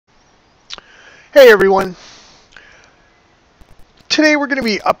Hey everyone! Today we're going to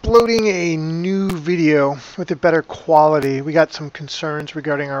be uploading a new video with a better quality. We got some concerns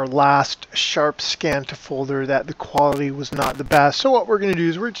regarding our last SHARP scan to folder that the quality was not the best. So what we're going to do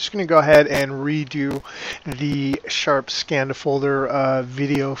is we're just going to go ahead and redo the SHARP scan to folder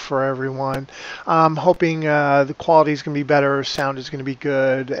video for everyone. I'm hoping the quality is going to be better, sound is going to be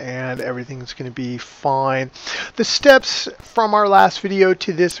good, and everything's going to be fine. The steps from our last video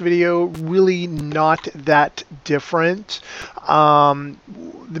to this video really not that different.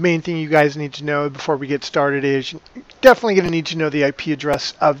 The main thing you guys need to know before we get started is you're definitely going to need to know the IP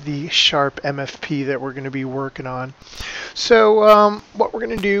address of the SHARP MFP that we're going to be working on. So what we're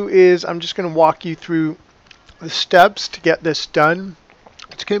going to do is I'm just going to walk you through the steps to get this done.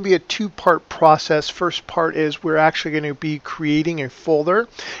 It's going to be a two-part process. First part is we're actually going to be creating a folder,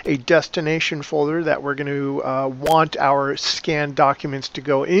 a destination folder that we're going to want our scanned documents to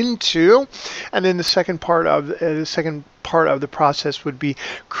go into, and then the second part of the process would be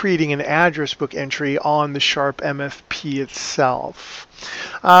creating an address book entry on the SHARP MFP itself.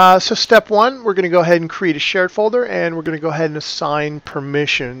 So step one, we're going to go ahead and create a shared folder, and we're going to go ahead and assign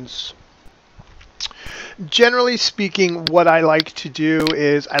permissions. Generally speaking, what I like to do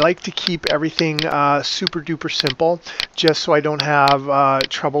is I like to keep everything super duper simple, just so I don't have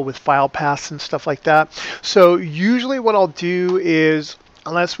trouble with file paths and stuff like that. So usually what I'll do is,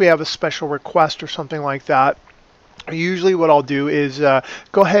 unless we have a special request or something like that, usually what I'll do is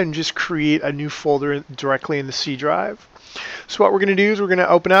go ahead and just create a new folder directly in the C drive. So what we're going to do is we're going to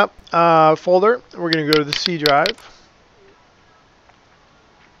open up a folder. We're going to go to the C drive.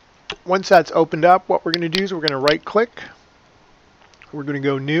 Once that's opened up, what we're going to do is we're going to right click, we're going to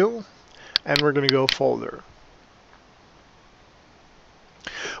go new, and we're going to go folder.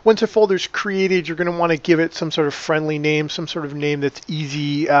 Once a folder is created, you're going to want to give it some sort of friendly name, some sort of name that's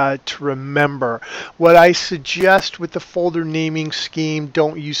easy to remember. What I suggest with the folder naming scheme,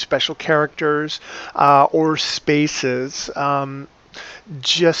 don't use special characters or spaces.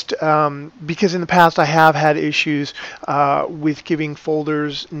 Just because in the past I have had issues with giving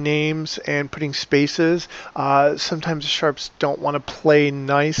folders names and putting spaces. Sometimes the Sharps don't want to play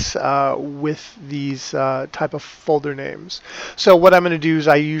nice with these type of folder names. So what I'm going to do is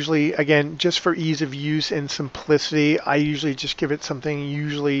I usually, again, just for ease of use and simplicity, I usually just give it something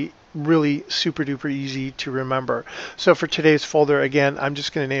usually really super duper easy to remember. So for today's folder, again, I'm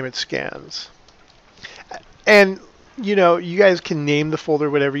just going to name it scans. And you know, you guys can name the folder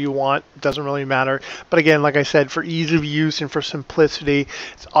whatever you want. It doesn't really matter. But again, like I said, for ease of use and for simplicity,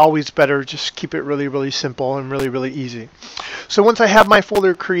 it's always better just keep it really, really simple and really, really easy. So once I have my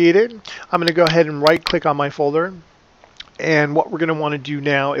folder created, I'm going to go ahead and right click on my folder. And what we're going to want to do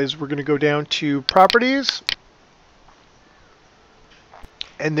now is we're going to go down to Properties.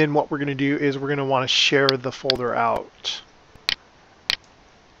 And then what we're going to do is we're going to want to share the folder out.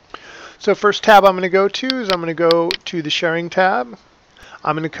 So first tab I'm going to go to is I'm going to go to the sharing tab.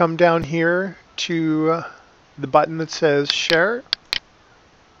 I'm going to come down here to the button that says share.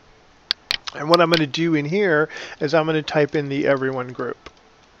 And what I'm going to do in here is I'm going to type in the everyone group.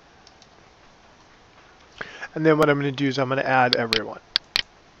 And then what I'm going to do is I'm going to add everyone.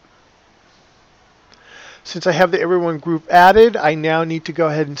 Since I have the everyone group added, I now need to go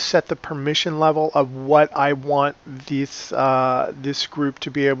ahead and set the permission level of what I want this group to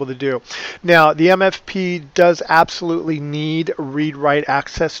be able to do. Now, the MFP does absolutely need read-write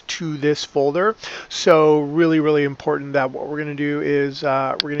access to this folder. So really, really important that what we're going to do is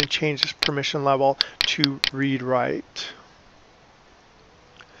we're going to change this permission level to read-write.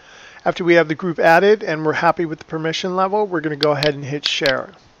 After we have the group added and we're happy with the permission level, we're going to go ahead and hit share.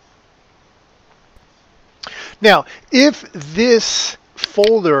 Now, if this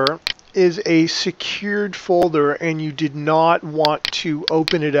folder is a secured folder and you did not want to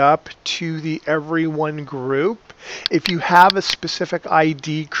open it up to the everyone group, if you have a specific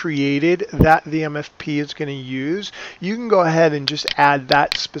ID created that the MFP is going to use, you can go ahead and just add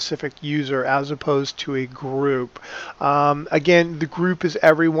that specific user as opposed to a group. Again, the group is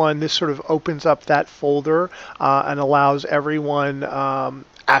everyone. This sort of opens up that folder and allows everyone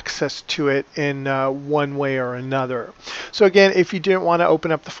access to it in one way or another. So again, if you didn't want to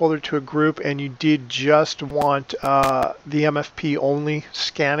open up the folder to a group and you did just want the MFP only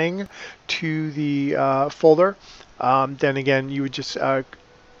scanning to the folder, then again you would just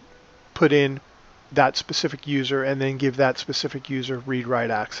put in that specific user and then give that specific user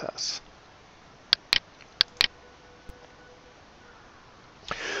read-write access.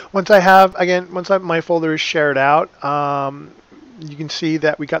 Once my folder is shared out, you can see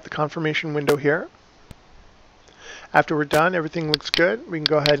that we got the confirmation window here. After we're done, everything looks good. We can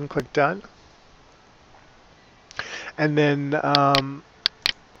go ahead and click done. And then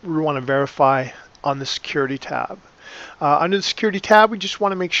we want to verify on the security tab. Under the security tab, we just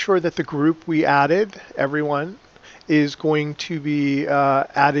want to make sure that the group we added, everyone, is going to be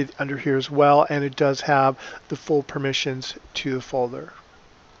added under here as well, and it does have the full permissions to the folder.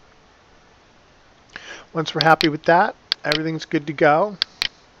 Once we're happy with that, everything's good to go.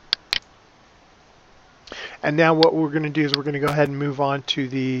 And now what we're going to do is we're going to go ahead and move on to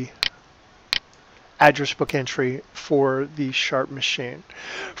the address book entry for the SHARP machine.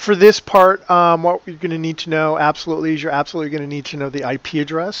 For this part, what you're going to need to know absolutely is you're absolutely going to need to know the IP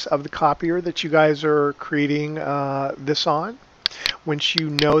address of the copier that you guys are creating this on. Once you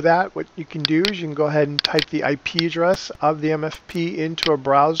know that, what you can do is you can go ahead and type the IP address of the MFP into a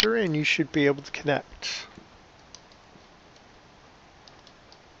browser and you should be able to connect.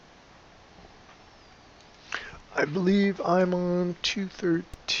 I believe I'm on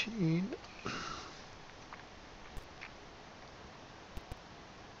 213.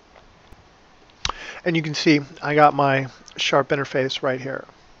 And you can see I got my SHARP interface right here.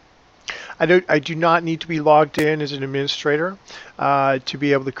 I do not need to be logged in as an administrator to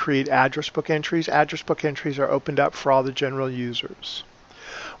be able to create address book entries. Address book entries are opened up for all the general users.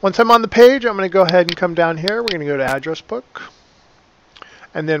 Once I'm on the page, I'm going to go ahead and come down here. We're going to go to address book.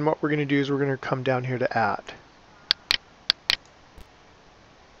 And then what we're going to do is we're going to come down here to add.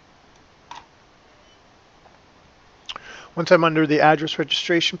 Once I'm under the address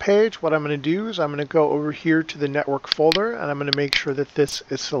registration page, what I'm going to do is I'm going to go over here to the network folder and I'm going to make sure that this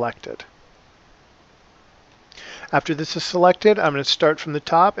is selected. After this is selected, I'm going to start from the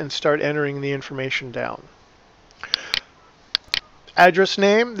top and start entering the information down. Address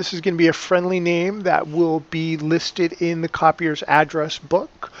name, this is going to be a friendly name that will be listed in the copier's address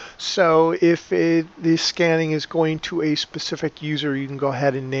book. So if the scanning is going to a specific user, you can go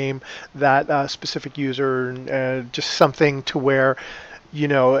ahead and name that specific user just something to where, you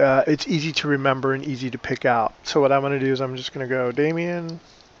know, it's easy to remember and easy to pick out. So what I'm going to do is I'm just going to go Damien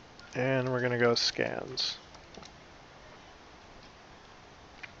and we're going to go scans.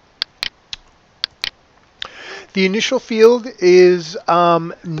 The initial field is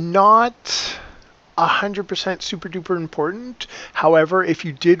not 100% super duper important. However, if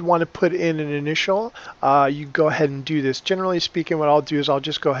you did want to put in an initial, you go ahead and do this. Generally speaking, what I'll do is I'll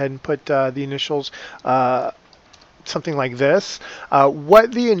just go ahead and put the initials something like this.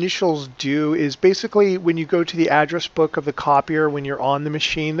 What the initials do is basically when you go to the address book of the copier, when you're on the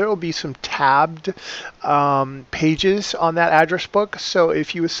machine, there will be some tabbed pages on that address book. So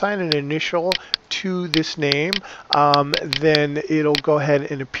if you assign an initial to this name, then it'll go ahead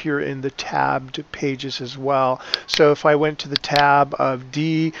and appear in the tabbed pages as well. So if I went to the tab of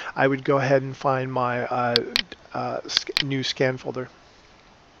D, I would go ahead and find my new scan folder.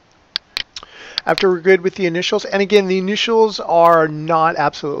 After we're good with the initials, and again, the initials are not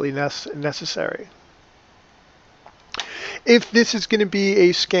absolutely necessary. If this is going to be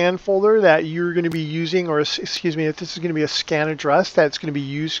a scan folder that you're going to be using, or excuse me, if this is going to be a scan address that's going to be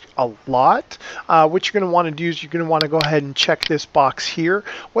used a lot, what you're going to want to do is you're going to want to go ahead and check this box here.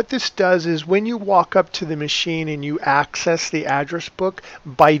 What this does is when you walk up to the machine and you access the address book,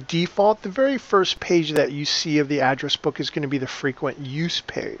 by default, the very first page that you see of the address book is going to be the frequent use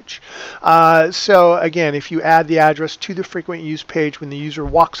page. So again, if you add the address to the frequent use page when the user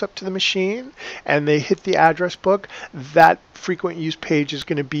walks up to the machine and they hit the address book, that frequent use page is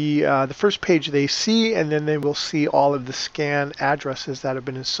going to be the first page they see, and then they will see all of the scan addresses that have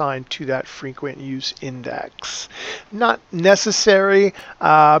been assigned to that frequent use index. Not necessary,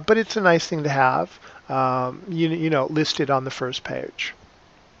 but it's a nice thing to have, you know, listed on the first page.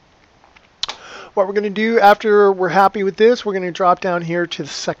 What we're going to do after we're happy with this, we're going to drop down here to the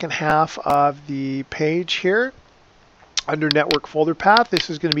second half of the page here. Under network folder path, this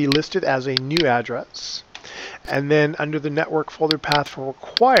is going to be listed as a new address. And then under the network folder path for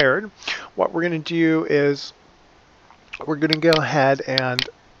required, what we're going to do is we're going to go ahead and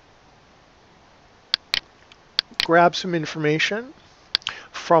grab some information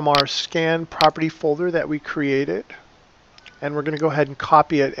from our scan property folder that we created. And we're going to go ahead and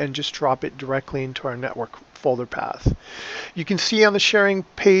copy it and just drop it directly into our network folder path. You can see on the sharing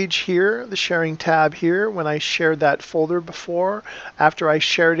page here, the sharing tab here, when I shared that folder before, after I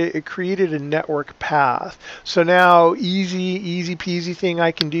shared it, it created a network path. So now easy peasy thing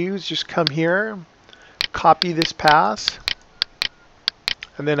I can do is just come here, copy this path,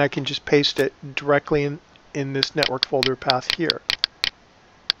 and then I can just paste it directly in this network folder path here.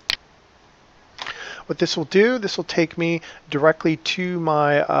 What this will do, this will take me directly to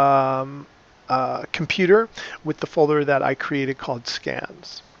my computer with the folder that I created called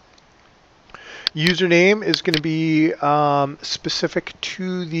scans. Username is going to be specific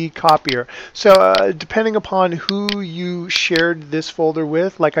to the copier. So depending upon who you shared this folder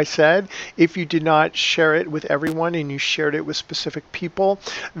with, like I said, if you did not share it with everyone and you shared it with specific people,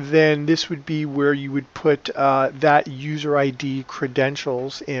 then this would be where you would put that user ID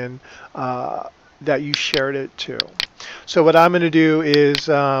credentials in that you shared it to. So what I'm going to do is,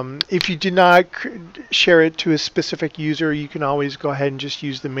 if you did not share it to a specific user, you can always go ahead and just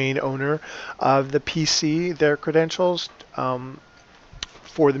use the main owner of the PC, their credentials,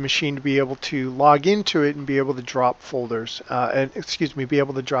 for the machine to be able to log into it and be able to drop folders, be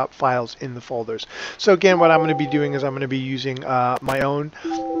able to drop files in the folders. So again, what I'm going to be doing is I'm going to be using my own.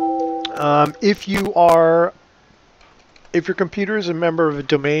 If your computer is a member of a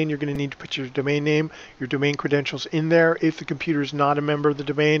domain, you're going to need to put your domain name, your domain credentials in there. If the computer is not a member of the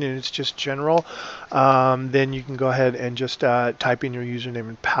domain and it's just general, then you can go ahead and just type in your username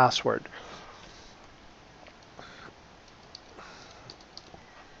and password.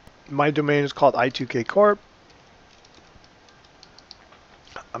 My domain is called I2K Corp.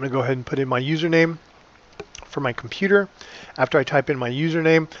 I'm going to go ahead and put in my username for my computer. After I type in my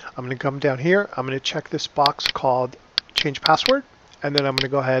username, I'm going to come down here. I'm going to check this box called change password, and then I'm going to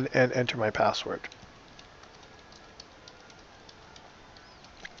go ahead and enter my password.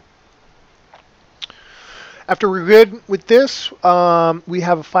 After we're good with this, we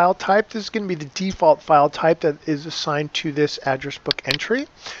have a file type. This is going to be the default file type that is assigned to this address book entry.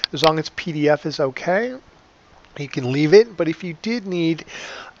 As long as PDF is okay, you can leave it. But if you did need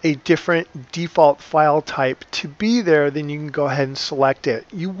a different default file type to be there, then you can go ahead and select it.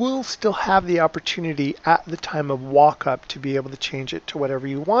 You will still have the opportunity at the time of walkup to be able to change it to whatever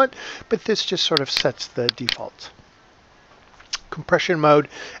you want, but this just sort of sets the default. Compression mode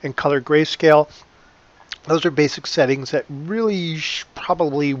and color grayscale. Those are basic settings that really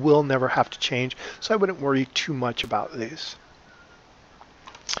probably will never have to change, so I wouldn't worry too much about these.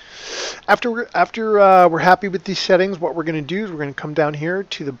 After we're happy with these settings, what we're going to do is we're going to come down here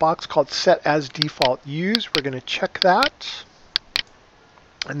to the box called Set as Default Use. We're going to check that.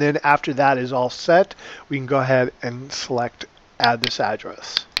 And then after that is all set, we can go ahead and select Add this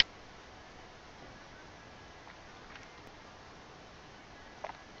address.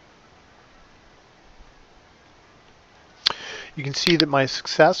 You can see that my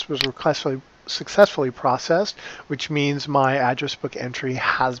success was successfully processed, which means my address book entry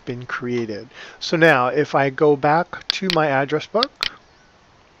has been created. So now if I go back to my address book,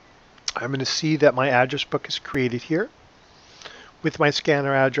 I'm going to see that my address book is created here with my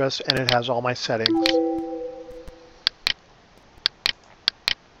scanner address, and it has all my settings.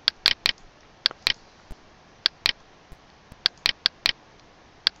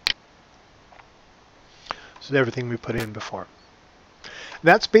 So everything we put in before.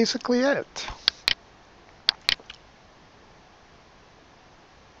 That's basically it.